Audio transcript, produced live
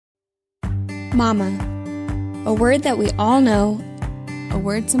Mama. A word that we all know, a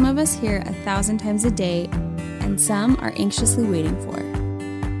word some of us hear 1,000 times a day, and some are anxiously waiting for.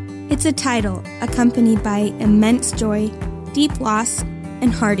 It's a title accompanied by immense joy, deep loss,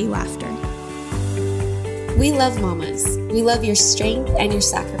 and hearty laughter. We love mamas. We love your strength and your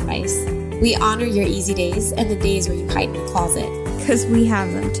sacrifice. We honor your easy days and the days where you hide in your closet. Because we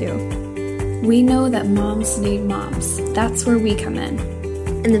have them too. We know that moms need moms. That's where we come in.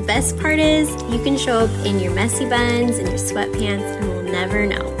 And the best part is, you can show up in your messy buns and your sweatpants and we'll never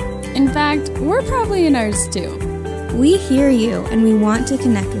know. In fact, we're probably in ours too. We hear you and we want to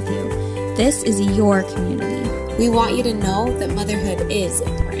connect with you. This is your community. We want you to know that motherhood is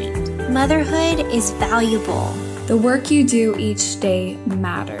important. Motherhood is valuable. The work you do each day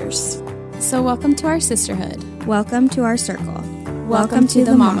matters. So welcome to our sisterhood. Welcome to our circle. Welcome to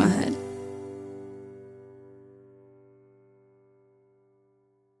the mamahood.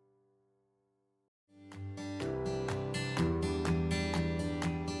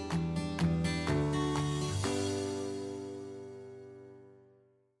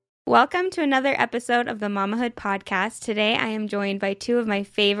 Welcome to another episode of the Mamahood Podcast. Today I am joined by two of my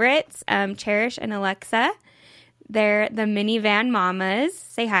favorites, Cherish and Alexa. They're the Minivan Mamas.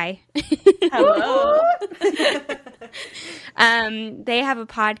 Say hi. Hello. They have a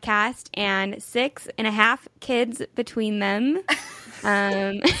podcast and 6.5 kids between them,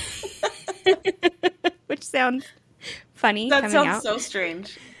 which sounds funny. That sounds out. So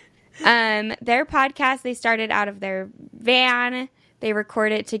strange. Their podcast, they started out of their van. They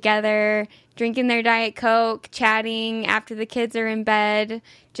record it together, drinking their Diet Coke, chatting after the kids are in bed,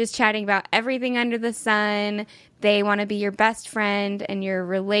 just chatting about everything under the sun. They want to be your best friend and your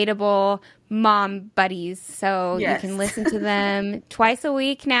relatable mom buddies. So yes. You can listen to them twice a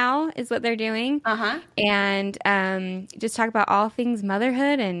week now is what they're doing. Uh-huh. And just talk about all things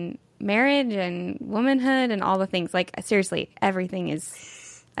motherhood and marriage and womanhood and all the things. Like, seriously, everything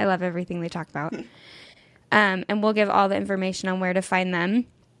is – I love everything they talk about. And we'll give all the information on where to find them.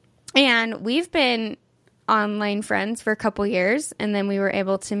 And we've been online friends for a couple years, and then we were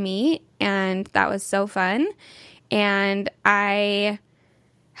able to meet, and that was so fun. And I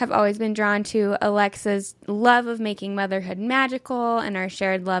have always been drawn to Alexa's love of making motherhood magical and our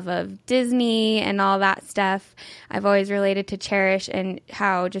shared love of Disney and all that stuff. I've always related to Cherish and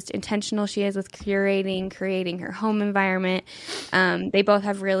how just intentional she is with creating her home environment. They both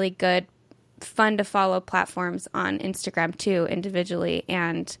have really good fun to follow platforms on Instagram too, individually.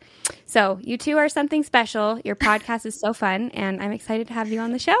 And so you two are something special. Your podcast is so fun, and I'm excited to have you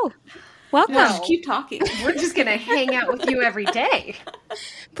on the show. Welcome. No, keep talking. We're just going to hang out with you every day.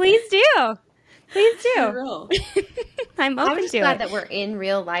 Please do. Please do. For real. I'm open I'm just to glad it. that we're in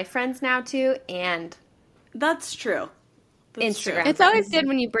real life friends now too, and That's true. That's Instagram. true. It's always good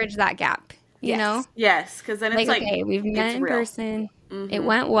when you bridge that gap, you know? Yes, because then it's like okay, we've met in real. person. Mm-hmm. It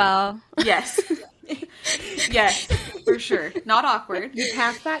went well. Yes. Yes, for sure. Not awkward. you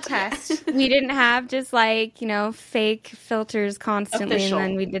passed that test. We didn't have just fake filters constantly, Official. and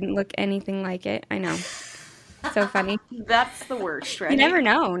then we didn't look anything like it. I know. So funny. That's the worst, right? You never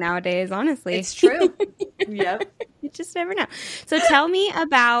know nowadays, honestly. It's true. Yep. You just never know. So tell me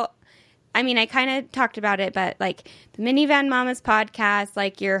about, I mean, I kind of talked about it, but the Minivan Mamas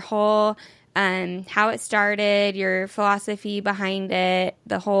podcast, your whole, how it started, your philosophy behind it,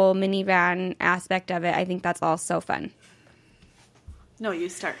 the whole minivan aspect of it. I think that's all so fun. No, you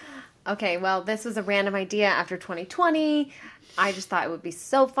start. Okay, well, this was a random idea after 2020. I just thought it would be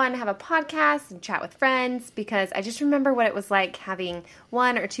so fun to have a podcast and chat with friends because I just remember what it was like having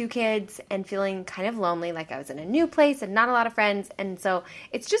 1 or 2 kids and feeling kind of lonely, like I was in a new place and not a lot of friends. And so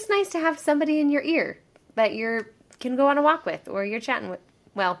it's just nice to have somebody in your ear that you can go on a walk with or you're chatting with.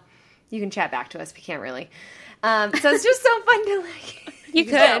 Well, you can chat back to us, but you can't really. So it's just so fun to You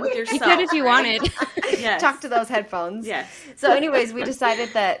could. with You yourself, could if you right? wanted. Yes. talk to those headphones. Yes. So anyways, we decided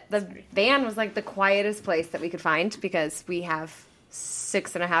that the van was the quietest place that we could find because we have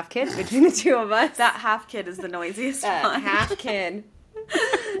 6.5 kids between the two of us. That half kid is the noisiest one. Half kid.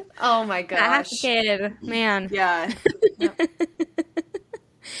 Oh my gosh. That kid, man. Yeah.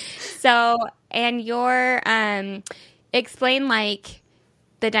 So, and your, explain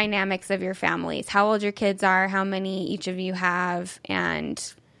the dynamics of your families, how old your kids are, how many each of you have,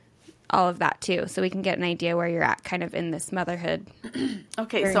 and all of that too, so we can get an idea where you're at kind of in this motherhood.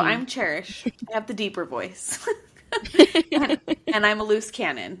 Okay, so I'm Cherish. I have the deeper voice. and I'm a loose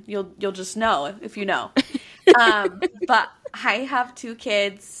cannon. You'll just know if you know. But I have 2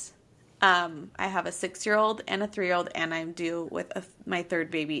 kids. I have a 6-year-old and a 3-year-old, and I'm due with my 3rd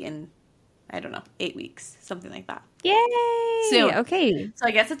baby in I don't know, 8 weeks, something like that. Yay! Soon. Okay. So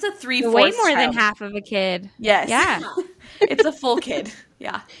I guess it's a 3/4 Way more child. than half of a kid. Yes. Yeah. It's a full kid.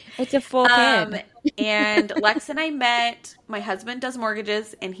 Yeah. It's a full kid. And Lex and I met. My husband does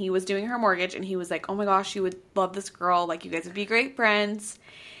mortgages, and he was doing her mortgage, and he was like, oh my gosh, you would love this girl. Like, you guys would be great friends.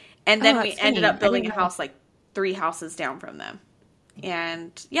 And then we ended up building a house like 3 houses down from them.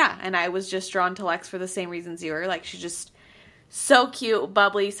 And yeah, and I was just drawn to Lex for the same reasons you were. Like, she's just so cute,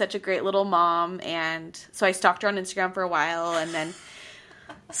 bubbly, such a great little mom. And so I stalked her on Instagram for a while, and then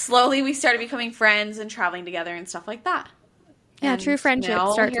slowly we started becoming friends and traveling together and stuff like that. Yeah, And true friendship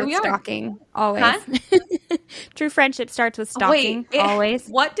now starts here with we are. stalking. Always. Huh? True friendship starts with stalking. Wait, always.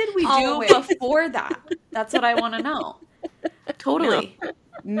 What did we do Always. before that? That's what I want to know. Totally.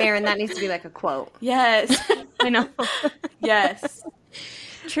 Marin, that needs to be like a quote. Yes. I know. Yes.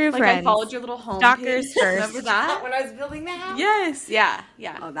 True Like friends. I followed your little home Stalkers page. first. Remember that? When I was building the house? Yes. Yeah.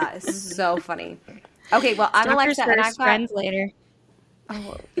 Yeah. Oh, that is so funny. Okay, well, I'm Stalkers Alexa, and first, I've got... friends later.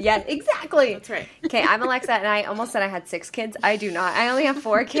 Oh, yeah, exactly. That's right. Okay, I'm Alexa, and I almost said I had 6 kids. I do not. I only have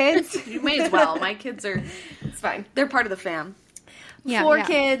 4 kids. You may as well. My kids are, It's fine. they're part of the fam. Yeah, 4 yeah.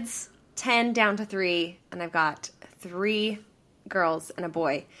 kids, 10 down to 3, and I've got 3 girls and a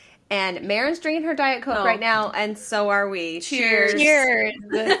boy. And Marin's drinking her Diet Coke Oh. right now, and so are we. Cheers. Cheers.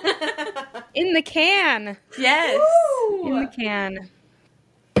 In the can. Yes. In the can.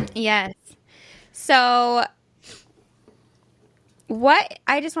 Yes. So,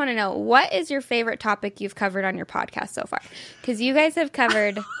 I just want to know, what is your favorite topic you've covered on your podcast so far? Because you guys have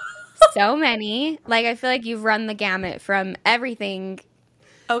covered so many. Like, I feel like you've run the gamut from everything.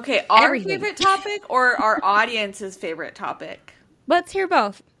 Okay, our Everything. favorite topic or our audience's favorite topic? Let's hear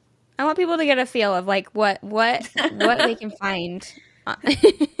both. I want people to get a feel of like what they can find.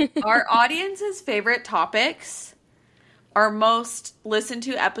 Our audience's favorite topics, our most listened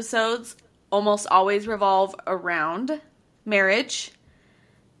to episodes almost always revolve around marriage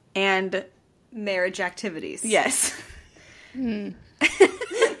and Marriage activities. yes. the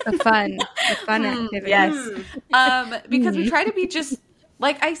fun activity. Yes. Because we try to be just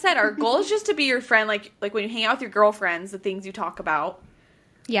like I said, our goal is just to be your friend. Like when you hang out with your girlfriends, the things you talk about,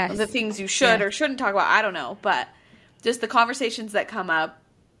 Yes. the things you should or shouldn't talk about. I don't know, but just the conversations that come up.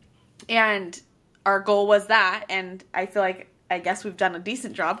 And our goal was that. And I feel like, I guess we've done a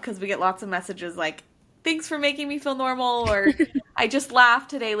decent job because we get lots of messages like, thanks for making me feel normal, or I just laughed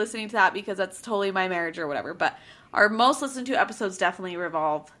today listening to that because that's totally my marriage or whatever. But our most listened to episodes definitely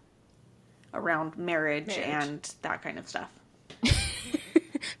revolve around marriage and that kind of stuff.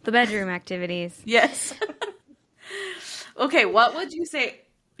 The bedroom activities. Yes. Okay, what would you say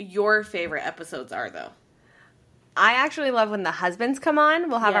your favorite episodes are, though? I actually love when the husbands come on.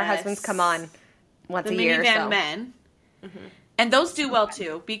 We'll have our Yes. husbands come on once The a year. Minivan So. men. And those do well,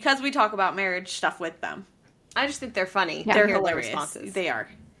 too, because we talk about marriage stuff with them. I just think they're funny. Yeah. to They're hear their hilarious. responses. They are.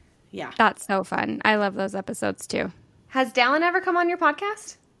 Yeah. That's so fun. I love those episodes too. Has Dallin ever come on your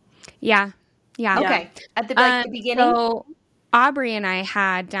podcast? Yeah. Yeah. Okay. At the beginning? So Aubrey and I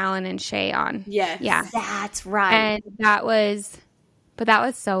had Dallin and Shay on. Yes. Yeah. That's right. And that was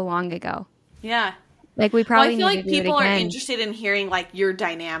so long ago. Yeah. Like we Well, probably I feel need like to do people it are again. interested in hearing, like, your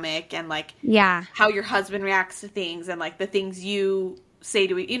dynamic and, like, Yeah. how your husband reacts to things and, like, the things you say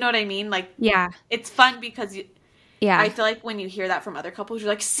to you know what I mean? Like, Yeah. it's fun because Yeah. I feel like when you hear that from other couples, you're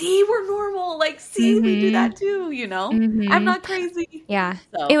like, see, we're normal. Like, see, we do that too, you know? I'm not crazy. Yeah.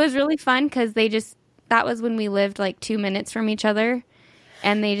 So. It was really fun because that was when we lived like 2 minutes from each other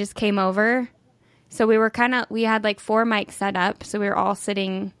and they just came over. So we had like 4 mics set up. So we were all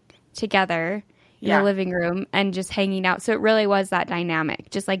sitting together in the living room and just hanging out. So it really was that dynamic,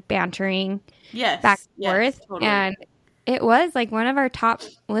 just like bantering Yes. back and yes, forth. totally. And it was like one of our top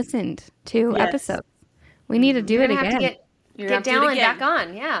listened to Yes. episodes. We need to do You're it gonna have again. to You're get gonna have to do it Dallin again. back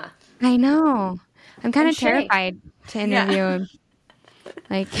on. Yeah. I know. I'm kind of And Shay. terrified to interview him.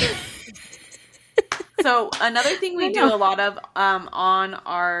 Like, So another thing we do a lot of on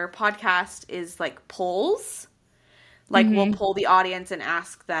our podcast is like polls. Like we'll poll the audience and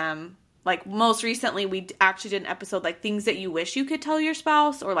ask them. Like most recently, we actually did an episode like things that you wish you could tell your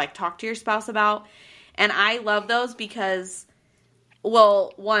spouse or like talk to your spouse about. And I love those because,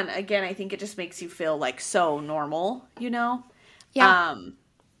 well, one, again, I think it just makes you feel like so normal, you know? yeah.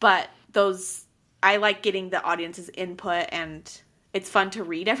 But those, I like getting the audience's input and it's fun to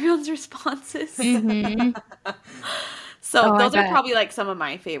read everyone's responses. So Oh, I those are bet. probably like some of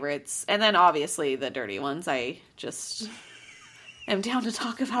my favorites. And then obviously the dirty ones, I just am down to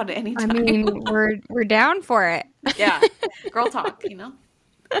talk about it I anytime. mean, we're down for it. Yeah. Girl talk, you know?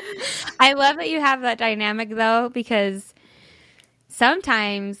 I love that you have that dynamic though, because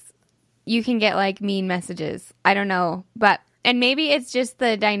sometimes you can get like mean messages. I don't know, and maybe it's just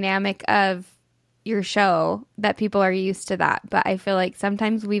the dynamic of your show that people are used to that. But I feel like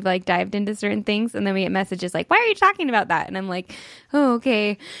sometimes we've like dived into certain things and then we get messages like, why are you talking about that? And I'm like, oh,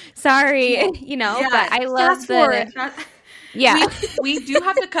 okay, sorry, you know, Yeah, but I love yeah. We do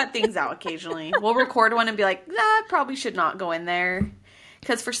have to cut things out occasionally. We'll record one and be like, that probably should not go in there.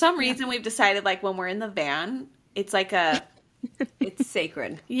 Because for some reason we've decided like when we're in the van, it's like It's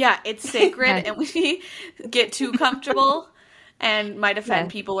sacred. Yeah, it's sacred and we get too comfortable and might offend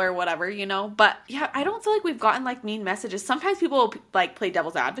people or whatever, you know. But yeah, I don't feel like we've gotten like mean messages. Sometimes people will like play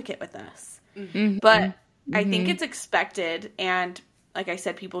devil's advocate with us. Mm-hmm. But I think it's expected, and like I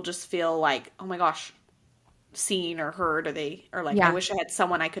said, people just feel like, oh my gosh, seen or heard, or like, I wish I had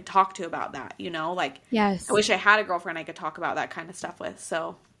someone I could talk to about that, you know? Like, yes. I wish I had a girlfriend I could talk about that kind of stuff with.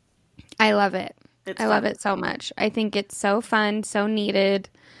 So I love it. I love it so much. I think it's so fun, so needed.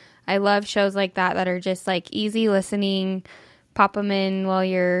 I love shows like that are just like easy listening. Pop them in while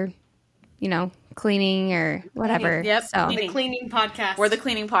you're, you know, cleaning or whatever. Yep. So. The cleaning podcast. We're the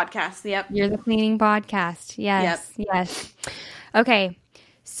cleaning podcast. Yep. You're the cleaning podcast. Yes. Yep. Yes. Okay.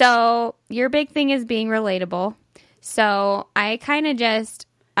 So your big thing is being relatable. So I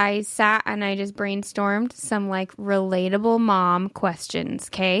sat and I just brainstormed some like relatable mom questions,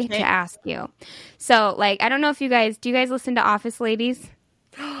 okay, to ask you. So like, I don't know if do you guys listen to Office Ladies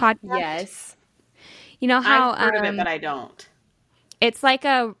podcast? Yes. You know how I've heard of it, but I don't. It's like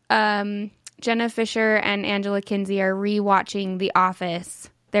a Jenna Fisher and Angela Kinsey are rewatching The Office.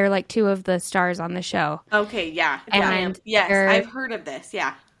 They're like two of the stars on the show. Okay, yeah. And yes, I've heard of this,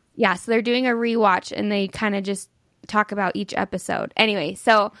 yeah. Yeah, so they're doing a rewatch and they kind of just talk about each episode. Anyway,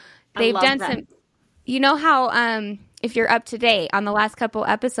 so they've done some, you know how if you're up to date on the last couple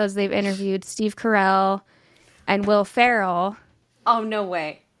episodes, they've interviewed Steve Carell and Will Ferrell. Oh, no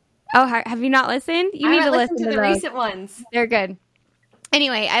way. Oh, have you not listened? You need to listen to the those. recent ones. They're good.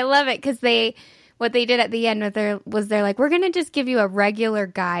 Anyway, I love it because what they did at the end was they're like, we're going to just give you a regular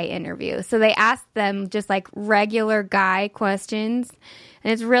guy interview. So they asked them just like regular guy questions,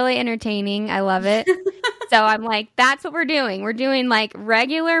 and it's really entertaining. I love it. So I'm like, that's what we're doing. We're doing like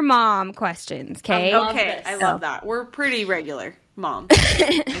regular mom questions. Okay. I love that. We're pretty regular moms.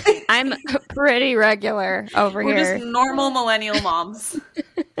 I'm pretty regular over here. We're just normal millennial moms.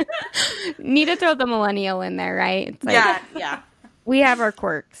 Need to throw the millennial in there, right? It's like, yeah. We have our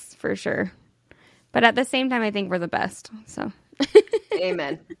quirks for sure. But at the same time, I think we're the best. So,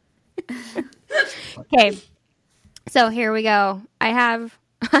 amen. Okay. So here we go. I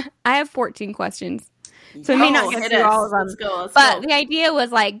have 14 questions. So we may not get through all of them. Let's go. But the idea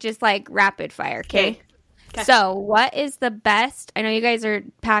was like just like rapid fire, okay? So what is the best? I know you guys are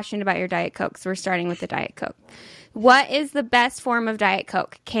passionate about your Diet Coke, so we're starting with the Diet Coke. What is the best form of Diet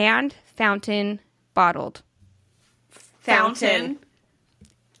Coke? Canned, fountain, bottled? Fountain.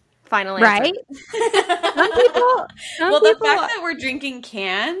 Final answer. Right? Some the people, fact that we're drinking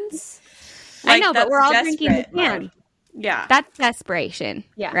cans. I know, but we're all drinking the can. Mode. Yeah. That's desperation.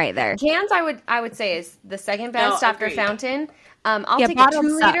 Yeah. Right there. Cans, I would say, is the second best after fountain. I'll take a 2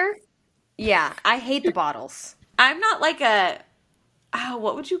 liter. Yeah. I hate the bottles. I'm not like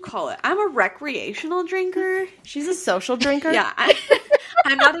what would you call it? I'm a recreational drinker. She's a social drinker. Yeah.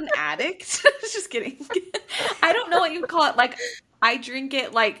 I'm not an addict. Just kidding. I don't know what you call it. Like, I drink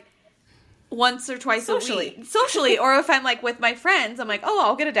it like once or twice a week. Socially. Or if I'm like with my friends, I'm like, oh,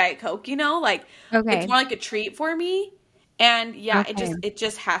 I'll get a Diet Coke, you know? Like, it's more like a treat for me. And it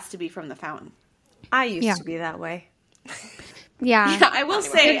just has to be from the fountain. I used to be that way. Yeah. I will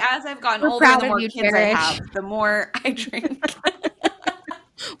say, as I've gotten older, the more kids I have, the more I drink.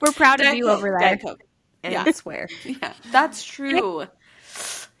 We're proud of you over there. Diet Coke. And swear. Yeah, that's true.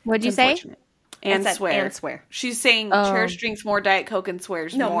 What'd you say? And swear. And swear. She's saying Cherish drinks more Diet Coke and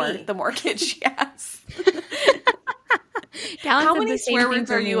swears more the more kids she has. How many swear words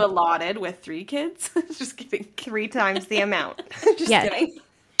are you allotted with 3 kids? Just kidding. 3 times the amount. Just kidding.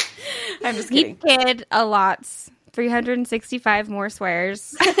 I'm just kidding. Each kid allots 365 more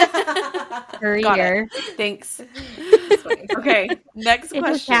swears per year. Thanks. Okay, next question.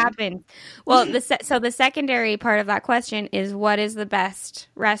 It just happens. Well, the secondary part of that question is, what is the best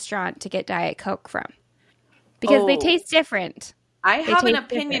restaurant to get Diet Coke from? Because they taste different. I have an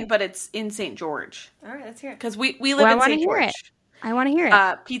opinion, but it's in St. George. All right, let's hear it. Because we live in St. George. I want to hear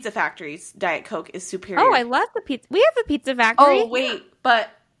it. Pizza Factory's Diet Coke is superior. Oh, I love the pizza. We have a Pizza Factory. Oh, wait. But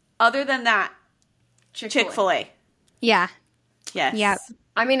other than that, Chick-fil-A. Yeah. Yes. Yep.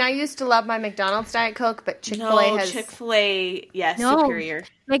 I mean, I used to love my McDonald's Diet Coke, but Chick-fil-A superior.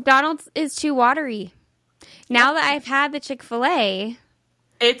 McDonald's is too watery. Now that I've had the Chick-fil-A,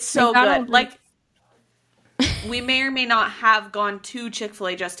 It's so McDonald's good. Like, we may or may not have gone to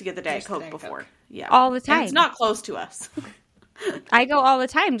Chick-fil-A just to get the Diet Coke before. Yeah. all the time. And it's not close to us. I go all the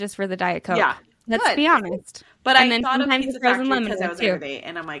time just for the Diet Coke. Yeah. Let's Good. be honest. But And I then thought of sometimes Pizza the frozen Factory because I lemonade, was there too. today,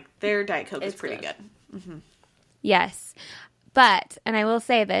 and I'm like, their Diet Coke is It's pretty good. good. Yes. But, and I will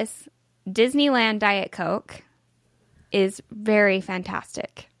say this, Disneyland Diet Coke is very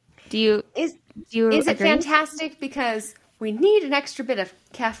fantastic. Do you Is agree? it fantastic because we need an extra bit of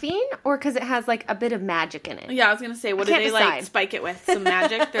caffeine, or because it has like a bit of magic in it? Yeah, I was going to say, what do can't they like decide. spike it with? Some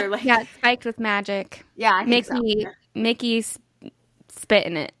magic? They're like, Yeah, it's spiked with magic. Yeah, I think so. Mickey spit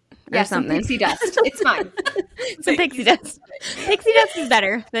in it or Yeah, some something. pixie dust. It's fine. Some pixie dust. Pixie dust is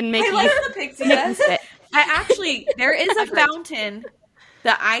better than Mickey. I like the pixie dust. spit. There is a fountain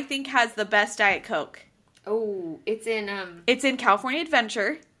that I think has the best Diet Coke. Oh, it's in It's in California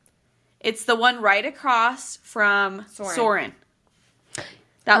Adventure. It's the one right across from Soarin'.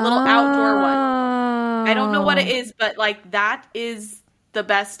 That little outdoor one. I don't know what it is, but like that is the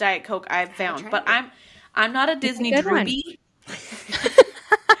best Diet Coke I've found. But I'm not a Disney good one. droopy.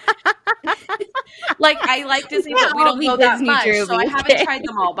 Like, I like Disney, but we all don't be go that Disney much. So I droobies. haven't tried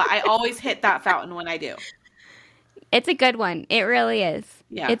them all, but I always hit that fountain when I do. It's a good one. It really is.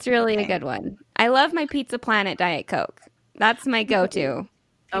 Yeah. It's really a good one. I love my Pizza Planet Diet Coke. That's my go-to.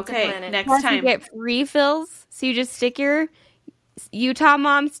 Okay, Planet. next Plus, you time. get refills, so you just stick your Utah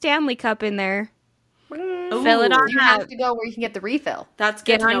Mom Stanley Cup in there. Fill it on You up. have to go where you can get the refill. That's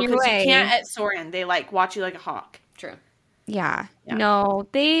Get good to on know, your 'cause way. you can't at Soarin'. They like watch you like a hawk. True. Yeah. Yeah. No,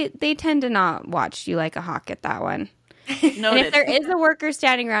 they tend to not watch you like a hawk at that one. And Noted. if there is a worker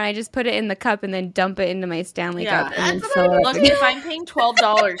standing around, I just put it in the cup and then dump it into my Stanley Yeah. cup. And then That's fill it up Look, again. if I'm paying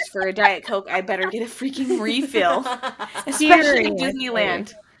 $12 for a Diet Coke, I better get a freaking refill. Especially in Seriously.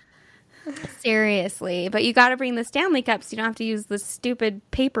 Disneyland. Seriously. But you got to bring the Stanley cups. You don't have to use the stupid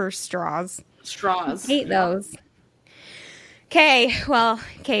paper straws. Straws. Hate those.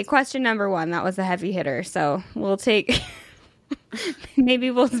 Okay, question number 1. That was a heavy hitter, so we'll take...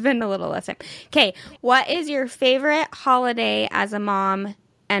 Maybe we'll spend a little less time. Okay, what is your favorite holiday as a mom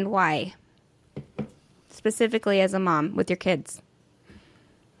and why? Specifically as a mom with your kids.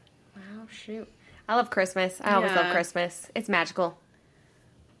 Oh, shoot. I love Christmas. I always love Yeah. Christmas. It's magical.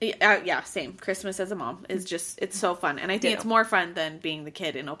 Yeah, same. Christmas as a mom is just, it's so fun. And I think it's more fun than being the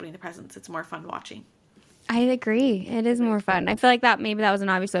kid and opening the presents. It's more fun watching. I agree. It is more fun. I feel like maybe that was an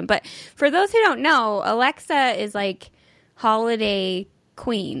obvious one. But for those who don't know, Alexa is like holiday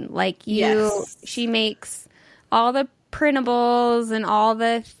queen. Like Yes. she makes all the printables and all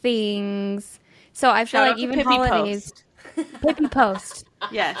the things. So I feel Shout like out to even Pippi holidays. Pippi Post.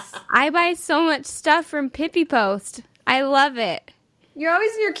 Yes. I buy so much stuff from Pippi Post. I love it. You're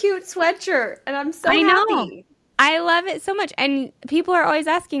always in your cute sweatshirt, and I'm so I know. happy. I love it so much. And people are always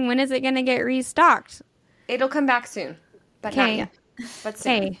asking, when is it going to get restocked? It'll come back soon, but not Okay. yet. But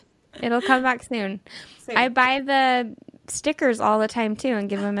soon. Hey, it'll come back soon. Soon. I buy the stickers all the time, too, and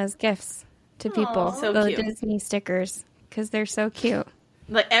give them as gifts to people. so the cute. Disney stickers, because they're so cute.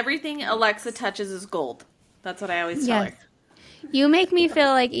 Like, everything Alexa touches is gold. That's what I always tell Yes. her. You make me feel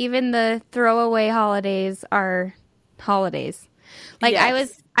like even the throwaway holidays are holidays. Like,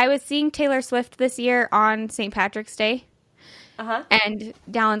 Yes. I was seeing Taylor Swift this year on St. Patrick's Day. Uh-huh. And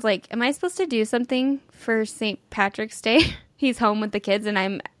Dallin's like, am I supposed to do something for St. Patrick's Day? He's home with the kids, and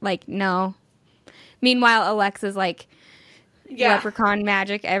I'm like, no. Meanwhile, Alexa's like, leprechaun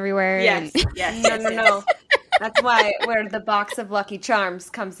magic everywhere. Yes. And Yes. No, no, no. That's why where the box of Lucky Charms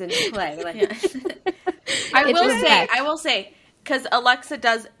comes into play. Like, I It's will just say, best. because Alexa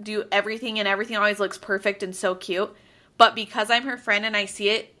does do everything, and everything always looks perfect and so cute. But because I'm her friend and I see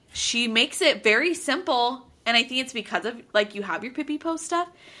it, she makes it very simple. And I think it's because of, like, you have your Pippi Post stuff.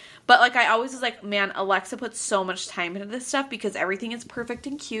 But, like, I always was like, man, Alexa puts so much time into this stuff because everything is perfect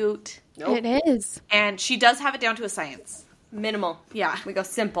and cute. It is. And she does have it down to a science. minimal. Yeah. We go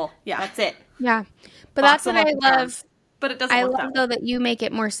simple. Yeah. That's it. Yeah. But Box that's what of I Lucky love. Charms. But it doesn't I look love, that way. though, that you make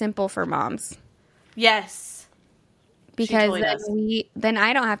it more simple for moms. Yes. Because totally does. then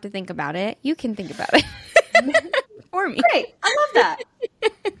I don't have to think about it. You can think about it for me. Great. I love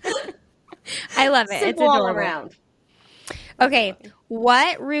that. I love it. It's Simple all adorable. around. Okay.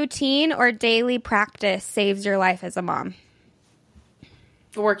 What routine or daily practice saves your life as a mom?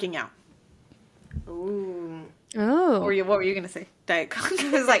 Working out. Ooh. Oh. What were you going to say? Diet Coke.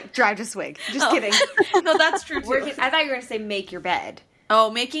 It was like drive to swig. Just kidding. No, that's true, too. I thought you were going to say make your bed. Oh,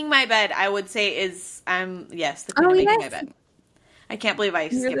 making my bed, I would say is, the queen Oh, of making yes. my bed. I can't believe I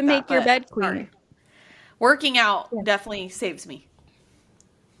You're skipped the that. make your but bed queen. sorry. Working out definitely saves me.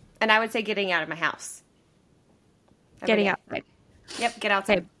 And I would say getting out of my house. Getting Every day. outside. Yep, get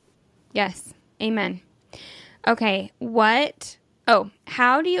outside. Okay. Yes. Amen. Okay.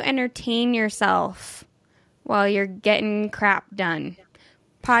 How do you entertain yourself while you're getting crap done?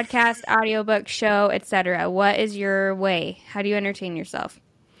 Podcast, audiobook, show, etc. What is your way? How do you entertain yourself?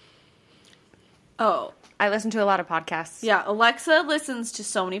 Oh, I listen to a lot of podcasts. yeah. Alexa listens to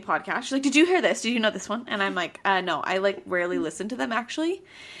so many podcasts. She's like, did you hear this? Did you know this one? And I'm like, no, I like rarely listen to them actually.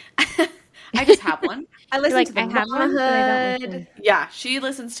 I just have one. I listen to the I have one, but I don't listen. Yeah, she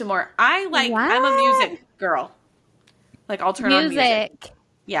listens to more. I'm a music girl. Like, I'll turn on music.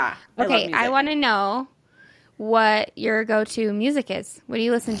 Yeah. Okay, I want to know what your go-to music is. What do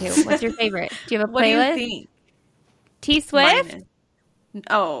you listen to? What's your favorite? Do you have a What playlist? do you think? T Swift?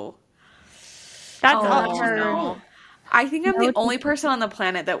 Oh. That's Oh, her. no. I think I'm the only person on the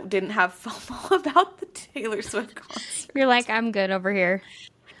planet that didn't have FOMO about the Taylor Swift concert. You're like, I'm good over here.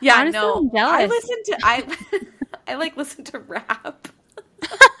 Yeah, Honestly, no. I'm jealous. I listen to rap.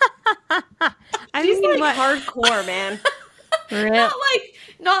 I She's mean, like hardcore, man.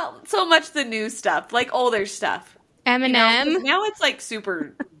 Not so much the new stuff, like older stuff. Eminem. 'Cause now it's like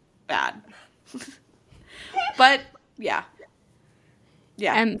super bad. But yeah.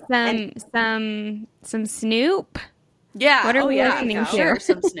 Yeah. Some Snoop. Yeah. What are we yeah, listening to? Sure,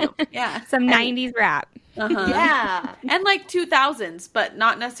 some Snoop. Yeah. Some 90s rap. Uh-huh. Yeah. And like 2000s, but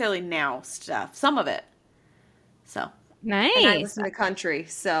not necessarily now stuff. Some of it. So. Nice. And I listen to country,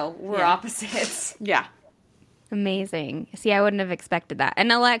 so we're opposites. Yeah. Amazing. See, I wouldn't have expected that.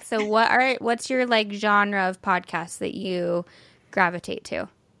 And Alexa, what's your like genre of podcasts that you gravitate to?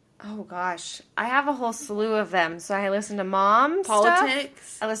 Oh gosh, I have a whole slew of them. So I listen to mom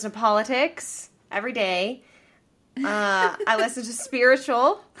Politics. stuff. I listen to politics every day. I listen to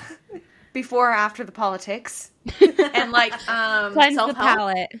spiritual before or after the politics, And like Cleanse the self-help.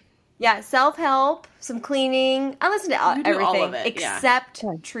 palate. Yeah, self-help, some cleaning. I listen to You do all everything of it, yeah. except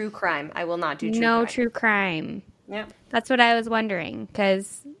true crime. I will not do true crime. True crime. Yep. That's what I was wondering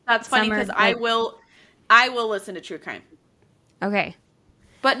because That's funny because I will listen to true crime, Okay.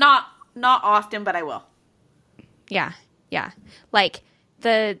 but not often. But I will. Yeah. Like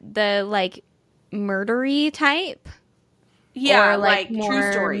the like murdery type. Yeah, or like true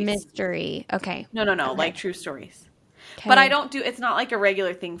more stories. mystery. Okay. No, like true stories. But I don't do. It's not like a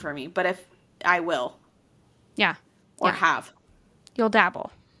regular thing for me. But if I will, Yeah. or have, You'll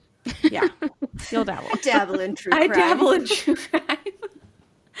dabble. yeah, You'll dabble. I dabble in true I crime. dabble in true crime.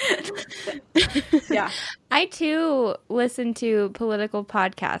 Yeah, I too listen to political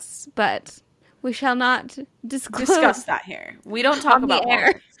podcasts, but we shall not discuss that here. We don't talk on the about air.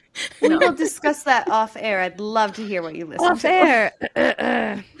 politics. We will discuss that off air. I'd love to hear what you listen Off to. air.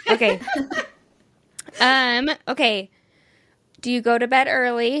 Okay. Okay. Do you go to bed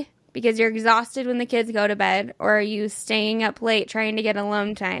early because you're exhausted when the kids go to bed, or are you staying up late trying to get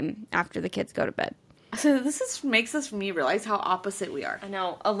alone time after the kids go to bed? So this makes me realize how opposite we are. I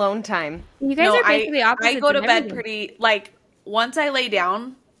know, alone time. You guys are basically opposites. I go to in bed everything. pretty like once I lay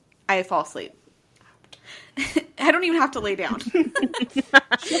down, I fall asleep. I don't even have to lay down.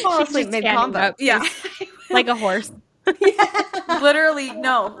 She'll fall asleep Just mid-combo. standing up. Yeah. Like a horse.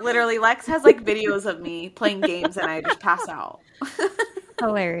 Literally, Lex has like videos of me playing games and I just pass out.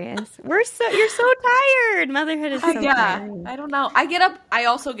 Hilarious. You're so tired. Motherhood is so tiring. I don't know. I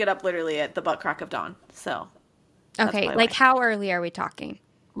also get up literally at the butt crack of dawn. So Okay, probably like why. how early are we talking?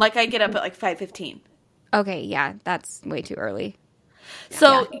 Like I get up at like 5:15. Okay, yeah, that's way too early.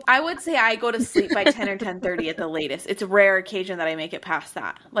 So I would say I go to sleep by 10 or 10:30 at the latest. It's a rare occasion that I make it past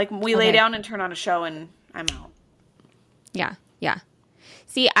that. Like we lay down and turn on a show and I'm out. Yeah.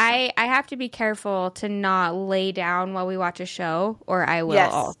 See, I have to be careful to not lay down while we watch a show, or I will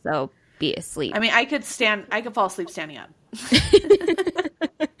also be asleep. I mean, I could fall asleep standing up.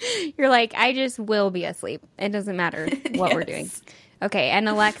 You're like, I just will be asleep. It doesn't matter what we're doing. Okay, and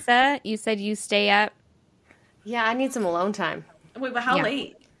Alexa, you said you stay up. Yeah, I need some alone time. Wait, but how Yeah.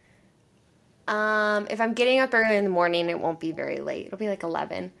 late? If I'm getting up early in the morning, it won't be very late. It'll be like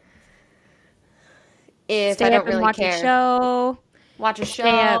 11. If Stay I don't up and really watch care. a show. Watch a Stay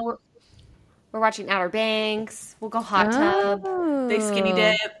up. show. We're watching Outer Banks. We'll go hot tub. They skinny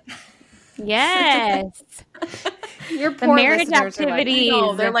dip. Yes. Your The poor marriage listeners are like, activities.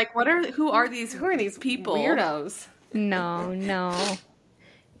 No, they're like, who are these people? people? Weirdos. No.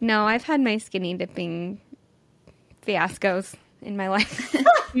 I've had my skinny dipping fiascos in my life,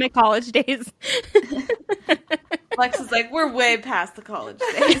 my college days. Lex is like, we're way past the college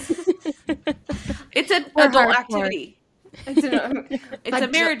days. It's an We're adult hardcore. activity. It's a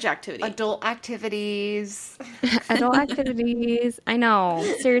marriage activity. Adult activities. Adult activities. I know.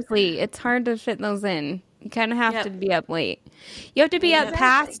 Seriously, it's hard to fit those in. You kind of have to be up late. You have to be up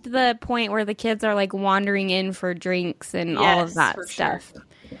past the point where the kids are like wandering in for drinks and all of that stuff.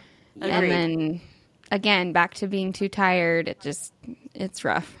 Sure. And then again, back to being too tired. It's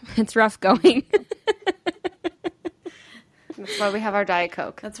rough. It's rough going. That's why we have our Diet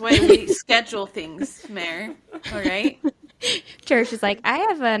Coke. That's why we schedule things, Mare. All right. Church is like, I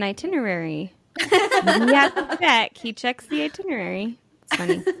have an itinerary. He checks the itinerary. It's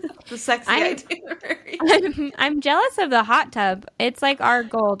funny. The sexy itinerary. I'm jealous of the hot tub. It's like our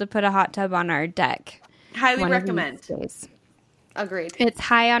goal to put a hot tub on our deck. Highly recommend. Agreed. It's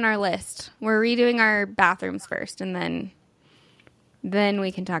high on our list. We're redoing our bathrooms first, and then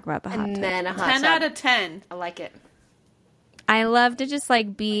we can talk about the hot tub. And then a hot 10 tub. out of 10. I like it. I love to just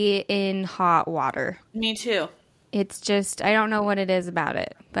like be in hot water. Me too. It's just, I don't know what it is about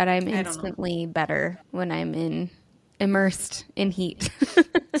it, but I'm instantly better when I'm immersed in heat.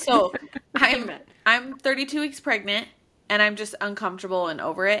 So I'm 32 weeks pregnant, and I'm just uncomfortable and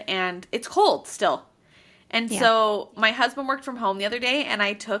over it, and it's cold still. And so my husband worked from home the other day, and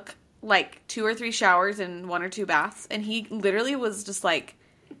I took like 2 or 3 showers and 1 or 2 baths, and he literally was just like,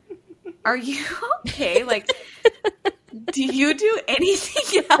 "Are you okay? Like, do you do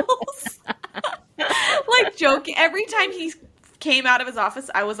anything else?" Like joking. Every time he came out of his office,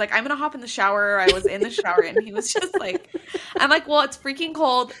 I was like, "I'm gonna hop in the shower." I was in the shower, and he was just like, "I'm like, well, it's freaking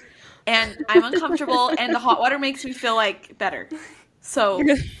cold, and I'm uncomfortable, and the hot water makes me feel like better." So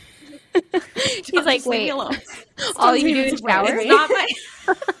he's like, "Wait, all you do is shower?"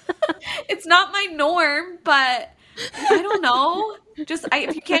 It's not my norm, but I don't know. Just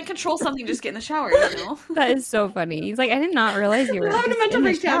if you can't control something, just get in the shower. You know. That is so funny. He's like, I did not realize you were having a mental in the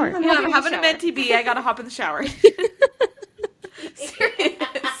breakdown. shower. I'm having a med TB. I gotta hop in the shower.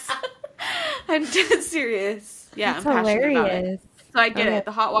 Serious. I'm dead serious. Yeah, That's I'm passionate about it. hilarious. So I get it.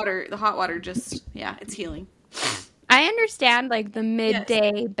 The hot water just, it's healing. I understand like the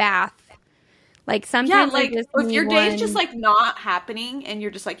midday bath. Like sometimes like I just if your need day's one. just like not happening and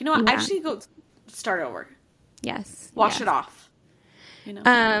you're just like, you know what, I just need to go start over. Yes. Wash it off. You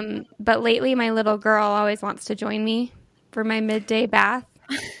know? But lately my little girl always wants to join me for my midday bath.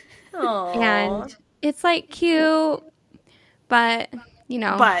 Aww. And it's like cute, but you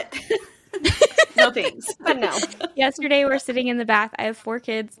know. But no thanks. But no. Yesterday we're sitting in the bath. I have 4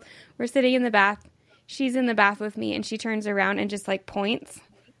 kids. We're sitting in the bath. She's in the bath with me and she turns around and just like points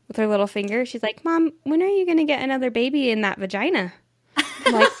with her little finger. She's like, "Mom, when are you going to get another baby in that vagina?"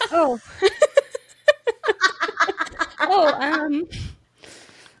 I'm like, "Oh."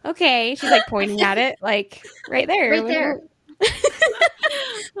 Okay. She's like pointing at it, like right there. Right there.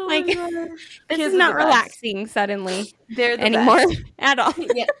 Like, this Kids is are not the best. relaxing suddenly They're the anymore best. at all.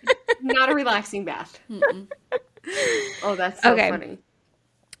 Yeah. Not a relaxing bath. Oh, that's so funny.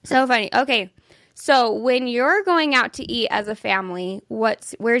 So funny. Okay. So when you're going out to eat as a family,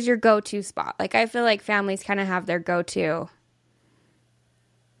 where's your go-to spot? Like, I feel like families kind of have their go-to.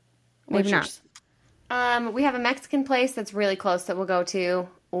 Maybe What's not. yours? We have a Mexican place that's really close that we'll go to,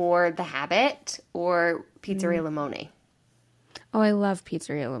 or The Habit, or Pizzeria Limone. Oh, I love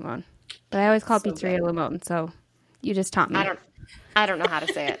Pizzeria Limone. But I always call it Pizzeria Limone, so you just taught me. I don't know how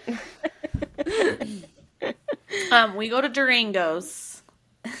to say it. We go to Durango's.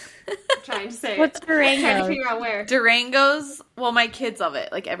 Trying to say What's it. Trying to Durango? figure out where. Durango's, well, my kids love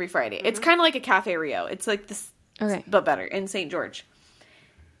it, like every Friday. It's kind of like a Cafe Rio. It's like this, Okay. but better, in St. George.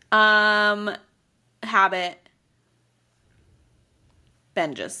 Habit.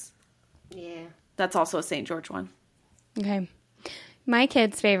 Benja's. Yeah. That's also a St. George one. Okay. My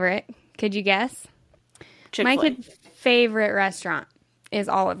kid's favorite, could you guess? Chick-fil-A. My kid's favorite restaurant is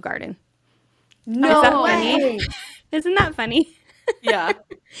Olive Garden. No Is that way. funny? Isn't that funny? Yeah.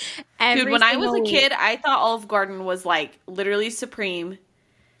 Every Dude, when I was single a week. kid, I thought Olive Garden was like literally supreme.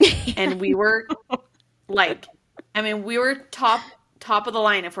 And we were like, I mean, we were top of the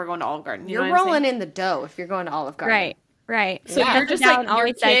line if we're going to Olive Garden. You You're know what I'm rolling saying? in the dough if you're going to Olive Garden. Right. So Yeah. you're just Down like, your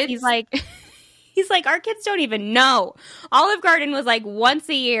always says, kids. he's like, our kids don't even know. Olive Garden was like once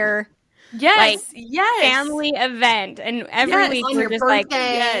a year Yes. like, yes. family event, and every Yes, week on we're your just like,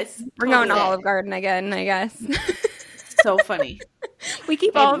 birthday. Yes. we're going to totally. Olive Garden again, I guess. So funny. We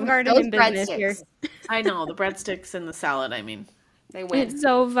keep And Olive Garden those in business here. breadsticks, I know. The breadsticks and the salad, I mean. they win. It's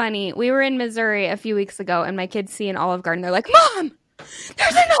so funny. We were in Missouri a few weeks ago, and my kids see an Olive Garden. They're like, "Mom,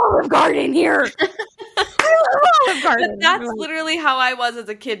 there's an Olive Garden here." I love Olive Garden. But that's literally how I was as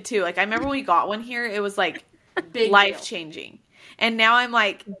a kid, too. Like, I remember when we got one here, it was like Big life-changing. And now I'm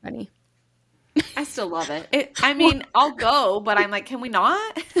like, funny. I still love it. I mean, I'll go, but I'm like, can we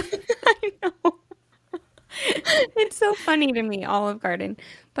not? I know. It's so funny to me, Olive Garden.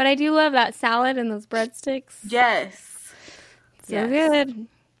 But I do love that salad and those breadsticks. Yes. So good.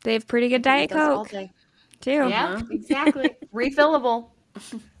 They have pretty good Diet Coke, too. Yeah, exactly. Refillable.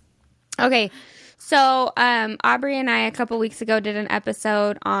 Okay. So, Aubrey and I, a couple weeks ago, did an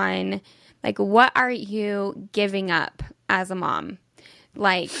episode on, like, what are you giving up as a mom?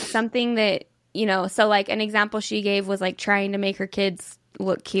 Like, something that, you know, so, like, an example she gave was, like, trying to make her kids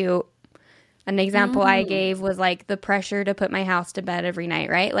look cute. An example I gave was, like, the pressure to put my house to bed every night,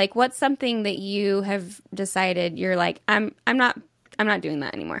 right? Like, what's something that you have decided you're like, I'm not doing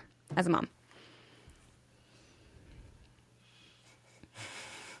that anymore as a mom?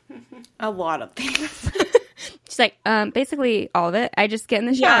 A lot of things. She's like, basically all of it. I just get in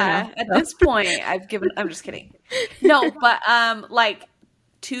the shower now. At this point, I'm just kidding. No, but, like,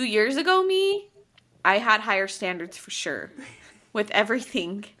 2 years ago, I had higher standards for sure with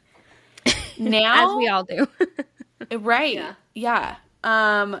everything. Now, As we all do. right. Yeah.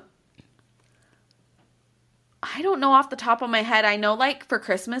 I don't know off the top of my head. I know, like, for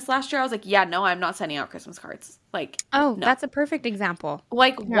Christmas last year, I was like, yeah, no, I'm not sending out Christmas cards. Like, Oh, no. that's a perfect example.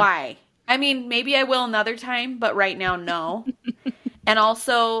 Like, why? I mean, maybe I will another time, but right now, no. And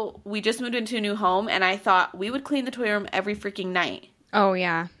also, we just moved into a new home, and I thought we would clean the toy room every freaking night. Oh,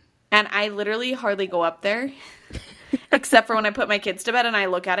 yeah. And I literally hardly go up there, except for when I put my kids to bed, and I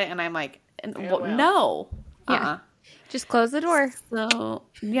look at it, and I'm like, no. Yeah. Just close the door. So,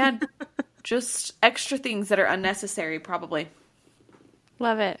 yeah, just extra things that are unnecessary, probably.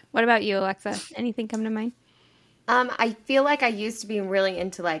 Love it. What about you, Alexa? Anything come to mind? I feel like I used to be really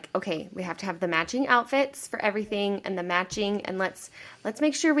into like, okay, we have to have the matching outfits for everything and the matching, and let's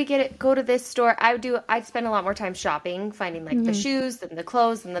make sure we go to this store. I'd spend a lot more time shopping, finding like the shoes and the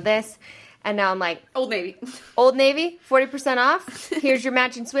clothes and the this. And now I'm like, Old Navy, 40% off. Here's your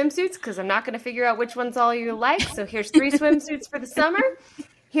matching swimsuits because I'm not going to figure out which ones all you like. So here's 3 swimsuits for the summer.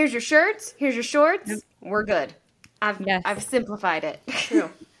 Here's your shirts. Here's your shorts. We're good. I've simplified it.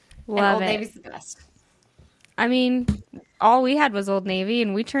 True. Love and Old it. Navy's the best. I mean, all we had was Old Navy,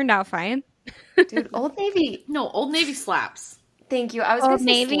 and we turned out fine. Dude, Old Navy. No, Old Navy slaps. Thank you. I was Old going to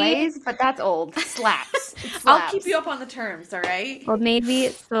say Navy? slays, but that's old. Slaps. It slaps. I'll keep you up on the terms, all right? Old Navy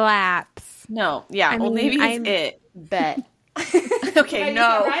slaps. No, yeah, I Old mean, Navy is it. Bet. Okay,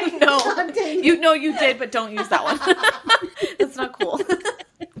 no, right? no, you did, but don't use that one. That's not cool.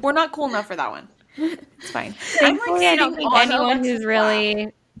 We're not cool enough for that one. It's fine. I'm like Thankfully, I don't sitting think on anyone Alexa's who's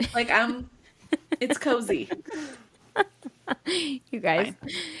really... like it's cozy. You guys.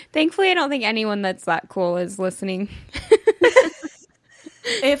 Thankfully, I don't think anyone that's that cool is listening.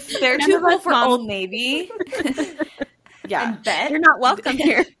 If they're None too of cool us for moms- Old Navy, yeah, You're not welcome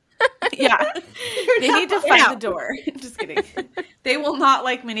here. yeah, they need to find the door. Just kidding. They will not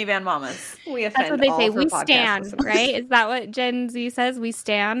like Minivan Mamas. We That's offend what they all say. of her We podcast stand, listeners. right? Is that what Gen Z says? We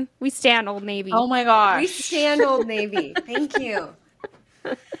stand. We stand Old Navy. Oh my gosh, We stand Old Navy. Thank you.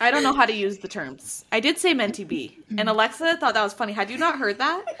 I don't know how to use the terms. I did say mentee be, and Alexa thought that was funny. Had you not heard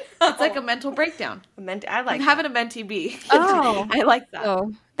that? It's like a mental breakdown. I like I'm having a mentee be. Oh. I like that.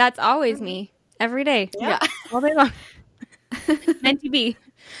 So that's always me. Every day. Yeah. All day long. Meant to be.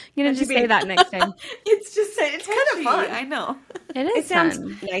 I'm going to just say that next time. It's kind of fun. I know. It is It sounds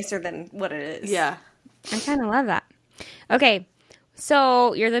fun. nicer than what it is. Yeah. I kind of love that. Okay.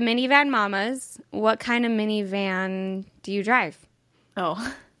 So you're the minivan mamas. What kind of minivan do you drive?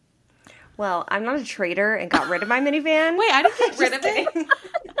 Oh. Well, I'm not a trader and got rid of my minivan. Wait, I didn't get rid of it.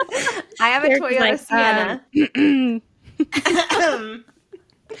 I have a They're Toyota like, Sienna.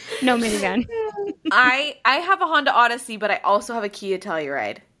 No minivan. I have a Honda Odyssey, but I also have a Kia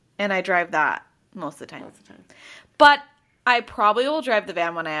Telluride, and I drive that most of the time. But I probably will drive the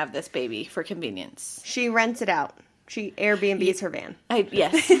van when I have this baby for convenience. She rents it out. She Airbnbs her van.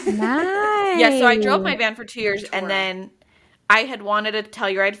 Yes. Nice. Yeah, so I drove my van for 2 years, and then I had wanted a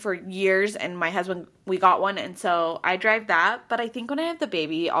Telluride for years, and my husband, we got one, and so I drive that. But I think when I have the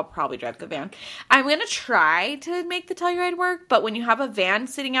baby, I'll probably drive the van. I'm going to try to make the Telluride work, but when you have a van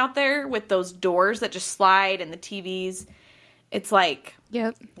sitting out there with those doors that just slide and the TVs, it's like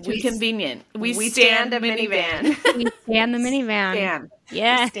Yep. too convenient. We stand stand a minivan. We stand the minivan. Stan.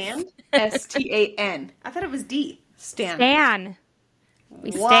 Yes. Stand? STAN. I thought it was D. Stan. Stan.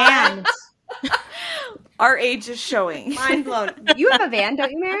 We stand. Our age is showing. Mind blown. You have a van,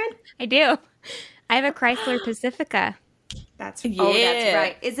 don't you, Marin? I do. I have a Chrysler Pacifica. That's Yeah. that's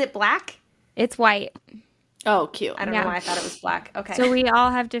right. Is it black? It's white. Oh, cute. I don't Yeah. know why I thought it was black. Okay. So we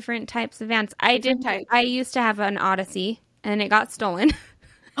all have different types of vans. Different types. I used to have an Odyssey, and it got stolen.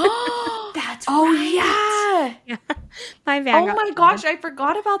 that's Oh, yeah. My van. Oh got my stolen. gosh, I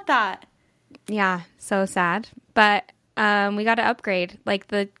forgot about that. Yeah, so sad. But we got to upgrade. Like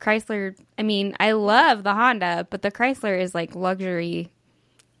the Chrysler, I mean, I love the Honda, but the Chrysler is like luxury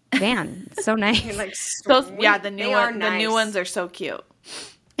van. It's so nice. Like, the new ones are so cute.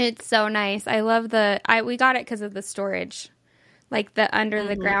 It's so nice. I love we got it because of the storage. Like the under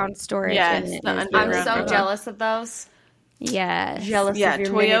the ground storage. Yes, in it the is underground. I'm so really jealous of those. Yes. Jealous Yeah, of your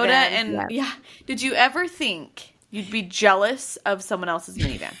Toyota minivan. and Did you ever think you'd be jealous of someone else's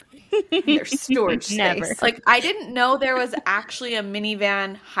minivan? Their storage space. Never. Like, I didn't know there was actually a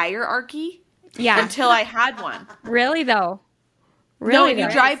minivan hierarchy Yeah. until I had one. Really though. No, Really and you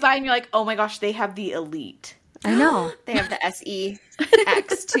though. drive by and you're like, oh my gosh, they have the elite. I know. They have the SE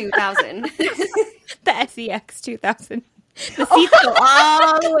X 2000. The SEX 2000. The seats go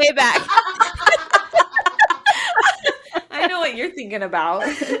all the way back. I know what you're thinking about.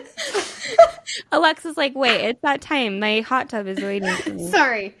 Alexa's like, wait, it's that time. My hot tub is waiting for me.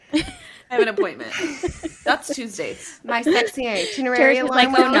 Sorry. I have an appointment. That's Tuesdays. My sexy itinerary Cherish was like,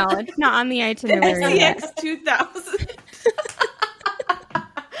 alarm oh went no, it's not on the itinerary yet. SEX 2000.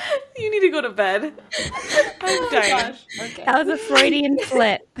 You need to go to bed. I'm dying. Okay. That was a Freudian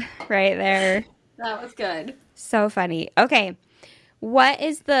slip right there. That was good. So funny. Okay. What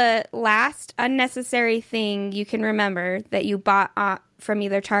is the last unnecessary thing you can remember that you bought from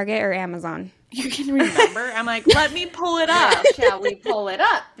either Target or Amazon? You can remember? I'm like, let me pull it up. Shall we pull it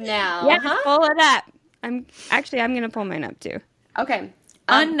up now? Yeah, pull it up. I'm going to pull mine up too. Okay.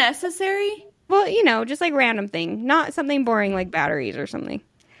 Unnecessary? Well, just like random thing, not something boring like batteries or something.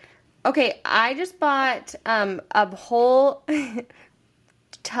 Okay, I just bought a whole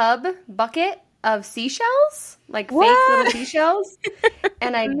bucket of seashells, like fake little seashells,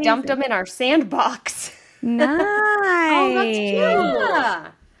 and I dumped them in our sandbox. Nice. Oh, that's cute.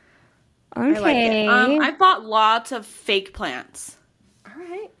 Yeah. Okay. I like it. I bought lots of fake plants. All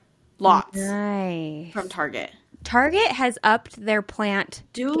right. Lots. Nice. From Target. Target has upped their plant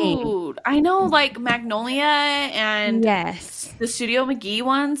game. Dude, I know, like Magnolia and Yes. the Studio McGee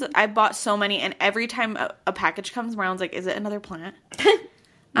ones. I bought so many, and every time a package comes around, it's like, is it another plant?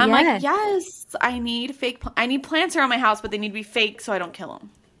 I'm like, yes, I need fake. I need plants around my house, but they need to be fake so I don't kill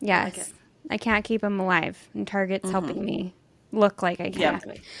them. Yes. I can't keep them alive, and Target's helping me look like I can. Yeah.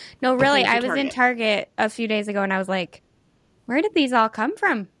 No, really, Thank I you, was in Target. Target a few days ago, and I was like, where did these all come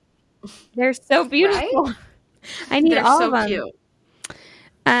from? They're so beautiful. Right? I need They're all so of them.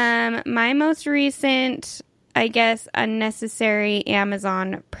 cute. My most recent, I guess, unnecessary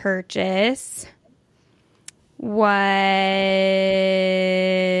Amazon purchase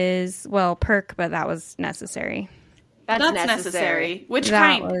was, Perk, but that was necessary. That's necessary. Which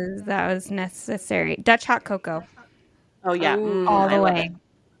That kind? was necessary. Dutch hot cocoa, Oh yeah, all I the love way. it.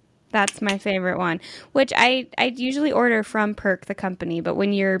 That's my favorite one. Which I usually order from Perk, the company, but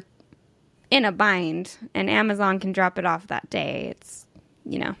when you're in a bind and Amazon can drop it off that day, it's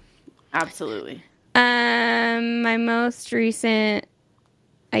Absolutely. My most recent,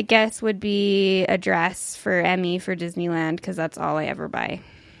 I guess, would be a dress for Emmy for Disneyland because that's all I ever buy.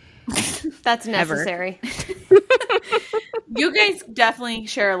 That's necessary. You guys definitely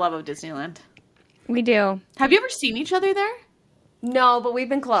share a love of Disneyland. We do. Have you ever seen each other there? No, but we've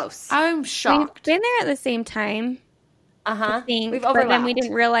been close. I'm We've shocked. been there at the same time, Uh-huh. think, We've but then overlapped. we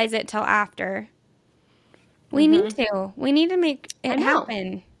didn't realize it till after. We need to. We need to make it know.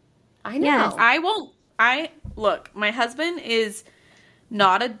 happen. I know. Yes. I won't. Look, my husband is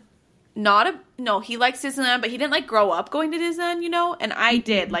not a, no, he likes Disneyland, but he didn't like grow up going to Disneyland, and I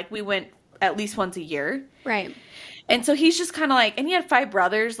did. Like, we went at least once a year. Right. And so he's just kind of like, and he had 5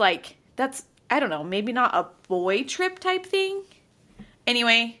 brothers, like, that's, I don't know, maybe not a boy trip type thing.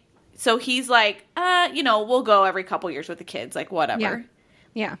 Anyway, so he's like, we'll go every couple years with the kids, like, whatever.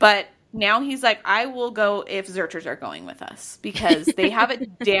 Yeah. But now he's like, I will go if Zerchers are going with us because they have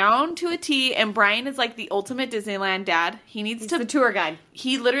it down to a T. And Brian is like the ultimate Disneyland dad. He's the tour guide.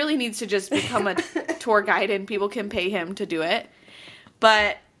 He literally needs to just become a tour guide and people can pay him to do it.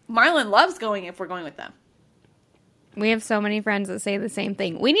 But Marlon loves going if we're going with them. We have so many friends that say the same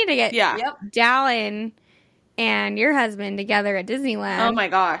thing. We need to get Dallin and your husband together at Disneyland. Oh my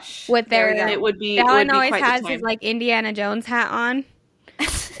gosh. With their, it would be Dallin always quite has the his time. like Indiana Jones hat on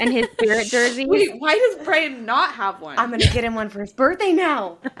and his spirit jersey. Wait, why does Brian not have one? I'm going to get him one for his birthday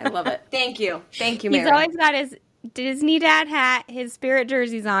now. I love it. Thank you. Thank you, He's Mary. always got his Disney dad hat, his spirit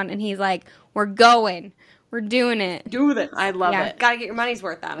jerseys on, and he's like, we're going. We're doing it. Do this. I love Yeah. it. Got to get your money's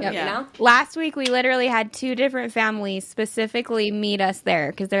worth out of it, Yeah. Last week, we literally had 2 different families specifically meet us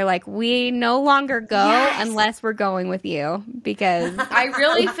there because they're like, we no longer go unless we're going with you because I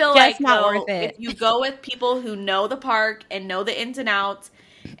really feel just like not though, worth it. if you go with people who know the park and know the ins and outs,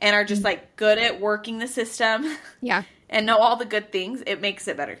 and are just like good at working the system Yeah. and know all the good things, it makes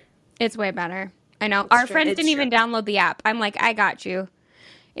it better. It's way better. I know. Our true. friends It's didn't even download the app. I'm like, I got you.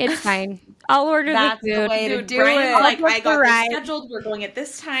 It's fine. I'll order That's the the food. way to Dude, do Brian's it. like, Book I the got ride. this scheduled. We're going at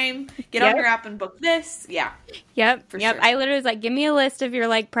this time. Get Yep. on your app and book this. Yeah. Yep. For Yep. sure. I literally was like, give me a list of your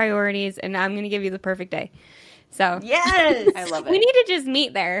like priorities and I'm going to give you the perfect day. So Yes. I love we it. need to just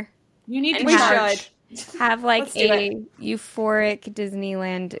meet there. You need to We charge. should. Have like Let's do a euphoric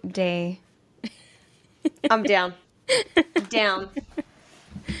Disneyland day. I'm down. Down.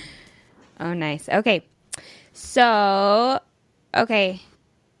 Oh, nice. Okay. So, okay.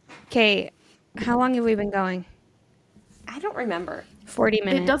 How long have we been going? I don't remember. 40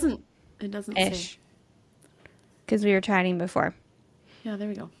 minutes. It doesn't ish. say. Because we were chatting before. Yeah, there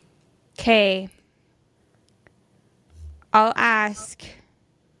we go. Okay. I'll ask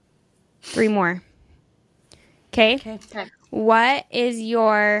 3 more. Okay. Okay. What is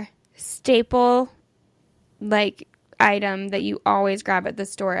your staple, like, item that you always grab at the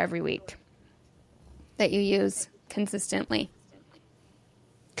store every week that you use consistently?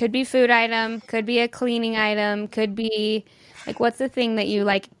 Could be food item, could be a cleaning item, could be, like, what's the thing that you,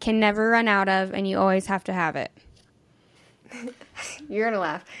 like, can never run out of and you always have to have it? You're going to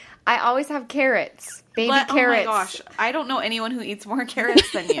laugh. I always have carrots. Baby But, carrots. oh my gosh, I don't know anyone who eats more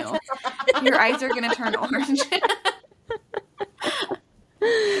carrots than you. Your eyes are going to turn orange.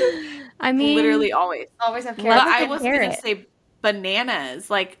 I mean, Literally always. Always have But carrots. Love a I good was going to carrot. say bananas.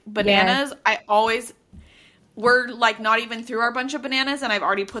 Like, bananas, I always... We're, like, not even through our bunch of bananas, and I've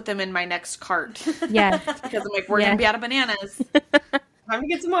already put them in my next cart. yes. Because I'm like, we're Yes. going to be out of bananas. Time to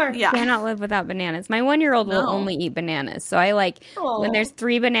get some more. Yeah. Cannot live without bananas. My 1-year-old will No. only eat bananas. So I like, Aw. when there's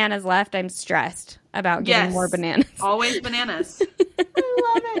 3 bananas left, I'm stressed about getting Yes. more bananas. Always bananas. I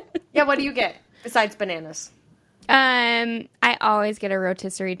love it. Yeah, what do you get besides bananas? I always get a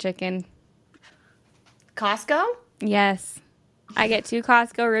rotisserie chicken. Costco? Yes. I get 2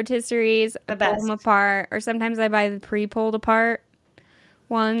 Costco rotisseries, I pull best. them apart, or sometimes I buy the pre-pulled apart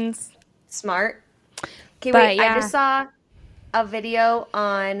ones. Smart. Okay, But, wait. yeah. I just saw a video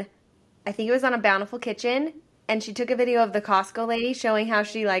on, I think it was on a Bountiful Kitchen, and she took a video of the Costco lady showing how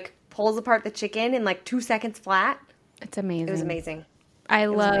she, like, pulls apart the chicken in, like, 2 seconds flat. It's amazing. It was amazing. I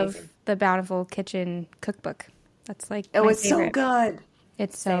love amazing. the Bountiful Kitchen cookbook. That's like It my was favorite. so good.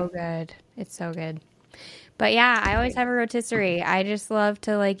 It's so good. It's so good. But yeah, I always have a rotisserie. I just love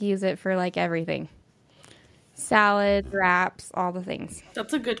to like use it for like everything. Salad, wraps, all the things.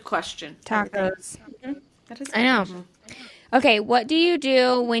 That's a good question. Tacos. That is I know. Okay, what do you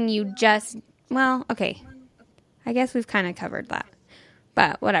do when you just, well, okay. I guess we've kind of covered that.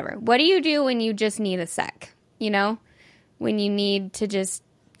 But whatever. What do you do when you just need a sec? You know? When you need to just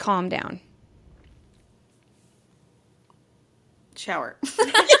calm down. Shower.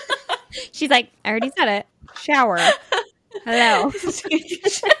 She's like, I already said it. Shower. Hello.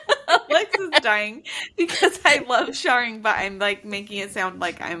 Alexa's dying because I love showering, but I'm like making it sound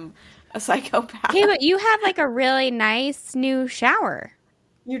like I'm a psychopath. Okay, but you have like a really nice new shower.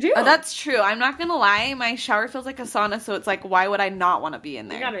 You do? Oh, that's true. I'm not gonna lie. My shower feels like a sauna, so it's like, why would I not want to be in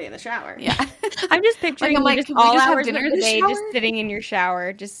there? You gotta be in the shower. Yeah. I'm just picturing I'm you like, just can we all just have hours dinner of in the the day, just shower? sitting in your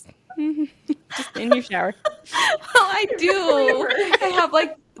shower, just in your shower. Well, I do. I have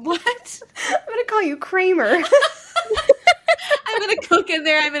like, what? I'm gonna call you Kramer. I'm gonna cook in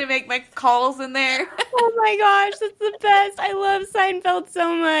there. I'm gonna make my calls in there. Oh my gosh, that's the best. I love Seinfeld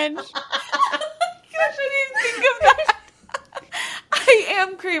so much. Gosh, I didn't think of that. I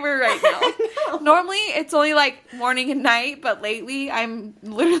am Kramer right now. Normally, it's only like morning and night, but lately, I'm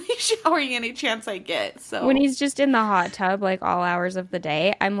literally showering any chance I get. So When he's just in the hot tub, like all hours of the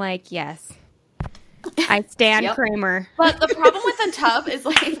day, I'm like, yes. I stand Yep. Kramer. But the problem with the tub is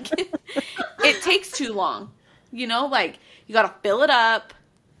like it takes too long. You know, like you gotta fill it up.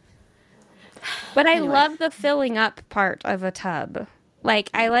 But I love the filling up part of a tub.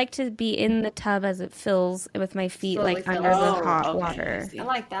 Like, I like to be in the tub as it fills with my feet, Slowly like, fill under it. the Oh, hot okay, water. I see. I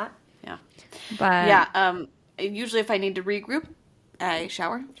like that. Yeah. But Yeah. Usually if I need to regroup, I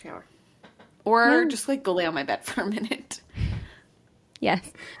shower. Shower. Or just like go lay on my bed for a minute. yes.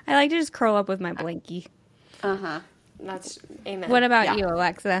 I like to just curl up with my blankie. Uh-huh. That's amen. What about Yeah. you,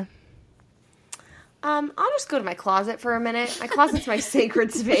 Alexa? I'll just go to my closet for a minute. My closet's my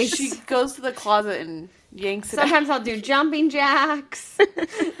sacred space. She goes to the closet and yanks it out. Sometimes I'll do jumping jacks.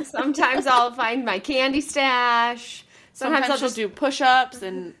 Sometimes I'll find my candy stash. Sometimes I'll she'll just do push-ups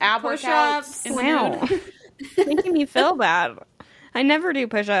and ab Push-ups. workouts. in the Wow. nude. Making me feel bad. I never do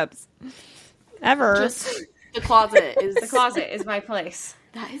push-ups. Ever. Just the closet is the closet is my place.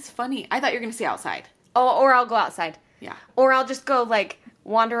 That is funny. I thought you were going to say outside. Oh, or I'll go outside. Yeah. Or I'll just go like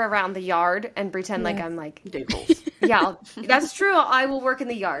wander around the yard and pretend like I'm like, Dig holes. yeah, that's true. I will work in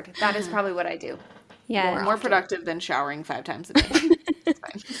the yard. That is probably what I do. Yeah. More productive than showering 5 times a day. It's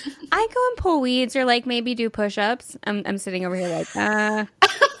fine. I go and pull weeds or like maybe do push-ups. I'm sitting over here like,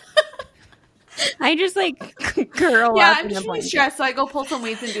 I just like curl Yeah, up I'm in the just really blanket. stressed, so I go pull some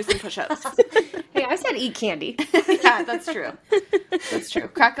weeds and do some push-ups. Hey, I said eat candy. Yeah, that's true. That's true.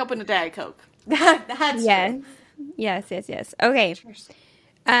 Crack open a Diet Coke. That's Yes. true. Yes. Okay.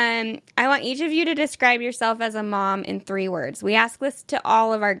 I want each of you to describe yourself as a mom in 3 words. We ask this to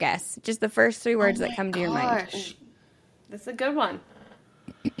all of our guests. Just the first 3 words that come to your mind. Gosh. That's a good one.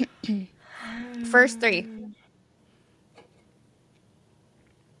 First 3.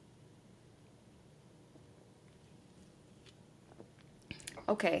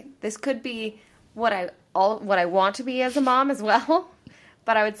 Okay, this could be what I want to be as a mom as well,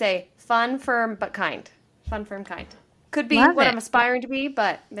 but I would say fun, firm, but kind. Fun, firm, kind. Could be Love what it. I'm aspiring to be,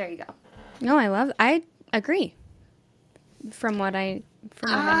 but there you go. No, I agree. From what I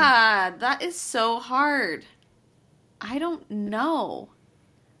That is so hard. I don't know.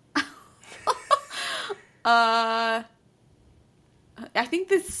 I think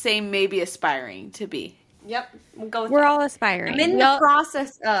the same maybe aspiring to be. Yep, we'll go with we're that. all aspiring. I'm in We the all-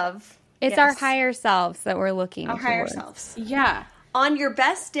 process of. it's our higher selves that we're looking Our higher towards. selves. Yeah. On your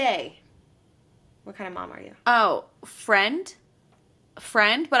best day, what kind of mom are you? Oh, friend,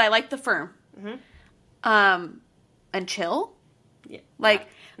 but I like the firm. And chill. Yeah. Like,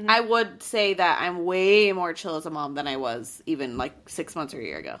 I would say that I'm way more chill as a mom than I was even like 6 months or a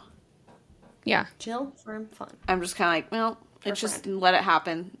year ago. Yeah. Chill, firm, fun. I'm just kind of like, well, it's just let it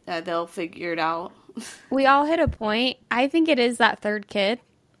happen. They'll figure it out. We all hit a point. I think it is that 3rd kid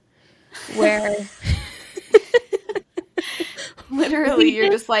where Literally, you're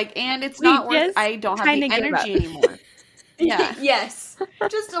just like, and it's not worth. just I don't have the kinda give energy up. anymore. Yeah, Yes,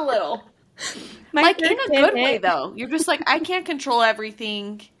 just a little. my like 3rd in a kid good way hit- though. You're just like, I can't control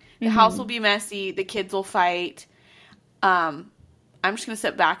everything. The house will be messy. The kids will fight. I'm just gonna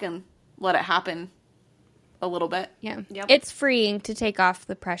sit back and let it happen a little bit. Yeah. Yep. It's freeing to take off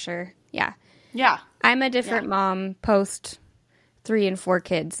the pressure. Yeah. Yeah, I'm a different mom post 3 and 4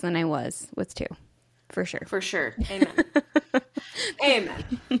 kids than I was with 2. For sure. for sure. Amen. Amen.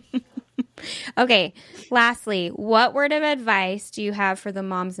 Okay. Lastly, what word of advice do you have for the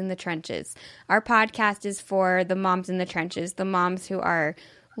moms in the trenches? Our podcast is for the moms in the trenches, the moms who are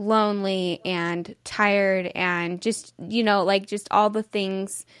lonely and tired and just, like just all the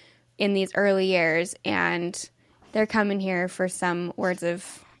things in these early years. And they're coming here for some words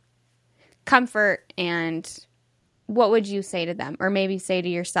of comfort. And what would you say to them? Or maybe say to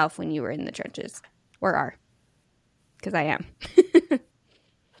yourself when you were in the trenches or are? Because I am.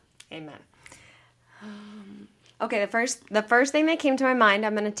 Amen. Okay, the first thing that came to my mind,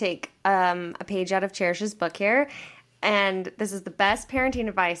 I'm going to take a page out of Cherish's book here, and this is the best parenting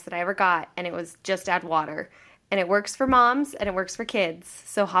advice that I ever got, and it was just add water. And it works for moms, and it works for kids.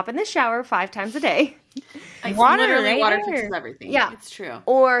 So hop in the shower 5 times a day. Water, Literally, right water there. fixes everything. Yeah. It's true.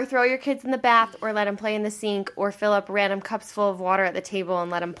 Or throw your kids in the bath, or let them play in the sink, or fill up random cups full of water at the table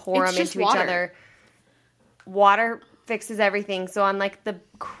and let them pour It's them just into water. each other. Water fixes everything. So on like the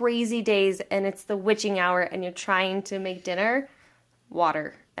crazy days and it's the witching hour and you're trying to make dinner,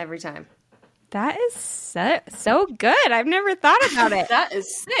 water every time. That is so good. I've never thought about it. That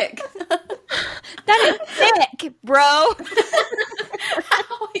is sick. That is sick, bro.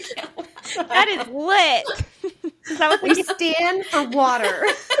 That is lit. Is that what We stand for water.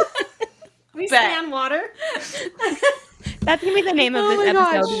 We stand water. That's going to be the name of this my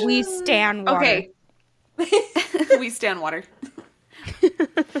episode. gosh. We stand water. Okay. We stand water.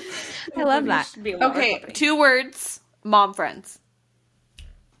 I love that. Be a water Okay, company. 2 words. Mom friends.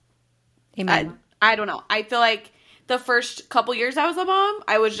 Amen. I don't know. I feel like the first couple years I was a mom,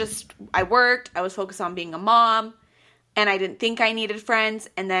 I worked, I was focused on being a mom, and I didn't think I needed friends.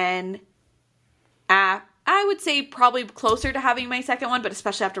 And then I would say probably closer to having my second one, but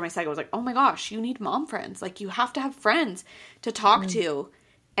especially after my second, I was like, oh my gosh, you need mom friends. Like, you have to have friends to talk to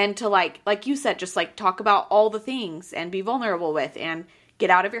and to like you said, just like talk about all the things and be vulnerable with and get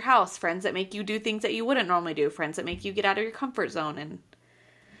out of your house. Friends that make you do things that you wouldn't normally do. Friends that make you get out of your comfort zone. And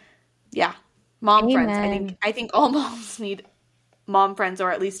yeah, mom friends. I think all moms need mom friends,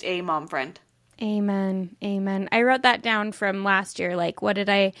 or at least a mom friend. Amen. Amen. I wrote that down from last year. Like, what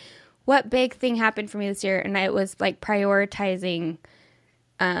big thing happened for me this year? And it was like prioritizing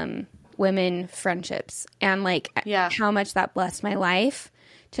women friendships and like how much that blessed my life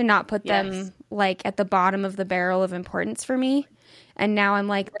to not put them like at the bottom of the barrel of importance for me. And now I'm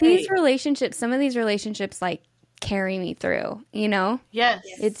like, these relationships, some of these relationships like carry me through, you know? Yes.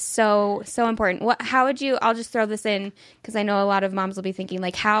 It's so important. How would you, I'll just throw this in because I know a lot of moms will be thinking,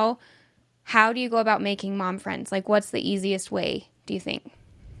 like, how do you go about making mom friends? Like, what's the easiest way, do you think?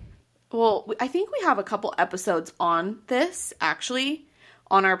 Well, I think we have a couple episodes on this, actually,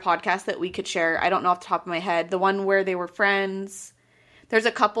 on our podcast that we could share. I don't know off the top of my head. The one where they were friends. There's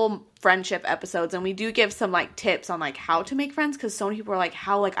a couple friendship episodes, and we do give some, like, tips on, like, how to make friends, because so many people are like,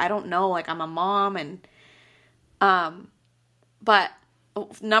 how, like, I don't know, like, I'm a mom, and, but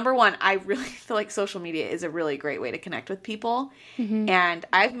number one, I really feel like social media is a really great way to connect with people, and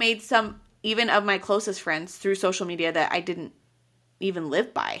I've made some, even of my closest friends, through social media that I didn't even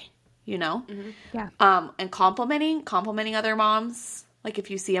live by, you know? Yeah. And complimenting other moms, like,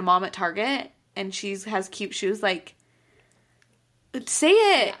 if you see a mom at Target, and she has cute shoes, like, say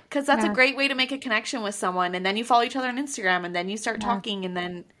it, because that's a great way to make a connection with someone, and then you follow each other on Instagram, and then you start talking, and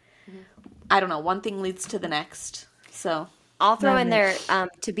then, I don't know, one thing leads to the next, so. I'll throw in there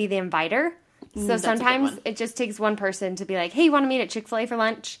to be the inviter. So sometimes it just takes one person to be like, hey, you want to meet at Chick-fil-A for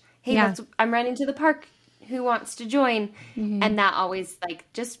lunch? Hey, I'm running to the park. Who wants to join? And that always, like,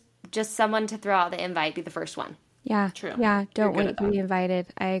 just someone to throw out the invite, be the first one. Yeah. True. Yeah. Don't wait to be invited.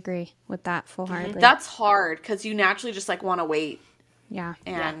 I agree with that full-heartedly. That's hard, because you naturally just, like, want to wait. Yeah.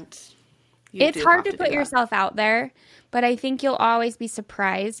 And it's hard to put yourself out there, but I think you'll always be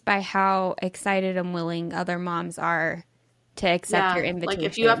surprised by how excited and willing other moms are to accept your invitation. Like,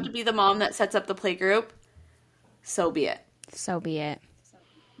 if you have to be the mom that sets up the play group, so be it. So be it.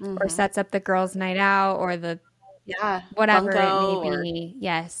 Or sets up the girls' night out, or the whatever bunko, it may be.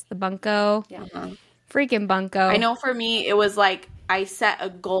 Yes, the bunko. Yeah. Freaking bunko. I know for me, it was like I set a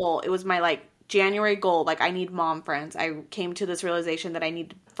goal. It was my, like, January goal. Like, I need mom friends. I came to this realization that I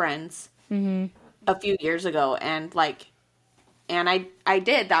need friends a few years ago, and, like, and I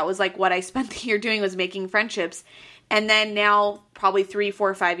did. That was, like, what I spent the year doing, was making friendships. And then now, probably 3,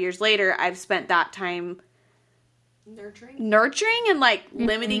 4, 5 years later, I've spent that time nurturing and, like,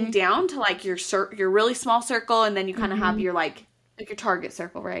 limiting down to, like, your really small circle, and then you kind of have your, like your target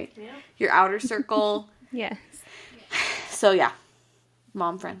circle, right? Yeah. Your outer circle. Yes. So yeah,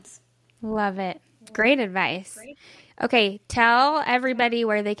 mom friends. Love it. Great advice. Okay, tell everybody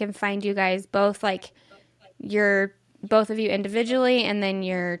where they can find you guys, both, like, both of you individually, and then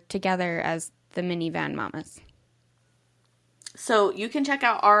you're together as the Minivan Mamas. So you can check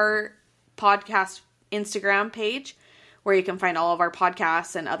out our podcast Instagram page, where you can find all of our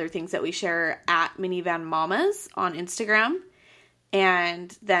podcasts and other things that we share at Minivan Mamas on Instagram.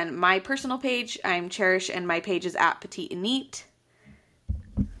 And then my personal page, I'm Cherish, and my page is at Petite and Neat.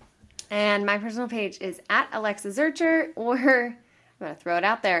 And my personal page is at Alexa Zurcher, or I'm going to throw it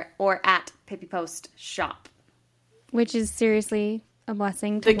out there, or at Pippi Post Shop. Which is seriously a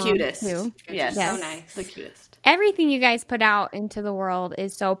blessing to the mom, cutest. too. Yes. So nice. The cutest. Everything you guys put out into the world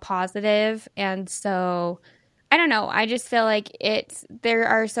is so positive, and so, I don't know, I just feel like there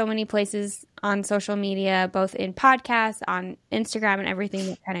are so many places on social media, both in podcasts, on Instagram, and everything,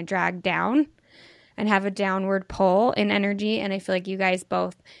 that kind of drag down and have a downward pull in energy, and I feel like you guys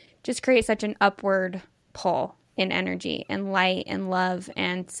both just create such an upward pull in energy and light and love,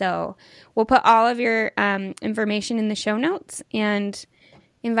 and so we'll put all of your information in the show notes, and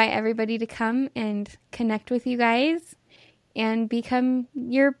invite everybody to come and connect with you guys and become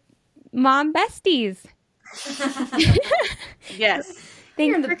your mom besties. Yes.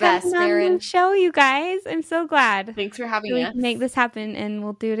 Thanks You're the for best, coming on Erin. the show, you guys. I'm so glad. Thanks for having We us. can make this happen, and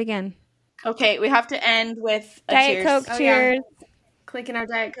we'll do it again. Okay, we have to end with a Diet cheers. Coke, cheers. Clicking our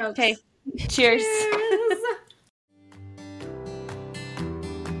Diet Coke. Okay, cheers. Cheers.